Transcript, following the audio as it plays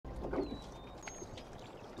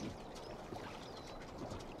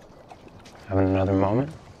Having another moment?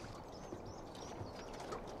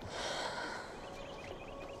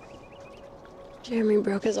 Jeremy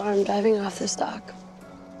broke his arm diving off this dock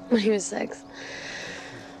when he was 6.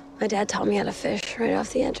 My dad taught me how to fish right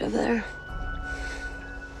off the edge of there.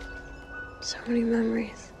 So many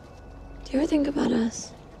memories. Do you ever think about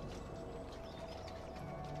us?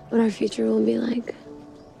 What our future will be like?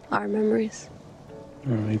 Our memories? I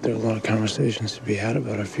think there are a lot of conversations to be had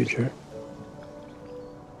about our future.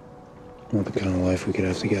 About the kind of life we could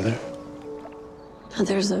have together. Oh,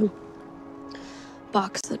 there's a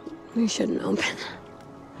box that we shouldn't open.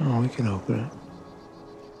 Oh, we can open it.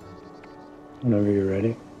 Whenever you're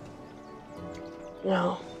ready.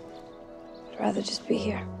 No. I'd rather just be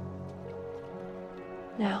here.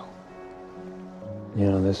 Now. You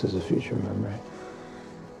know, this is a future memory.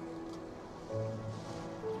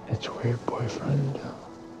 It's where your boyfriend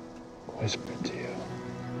whispered to you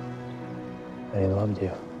that he loved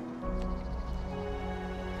you.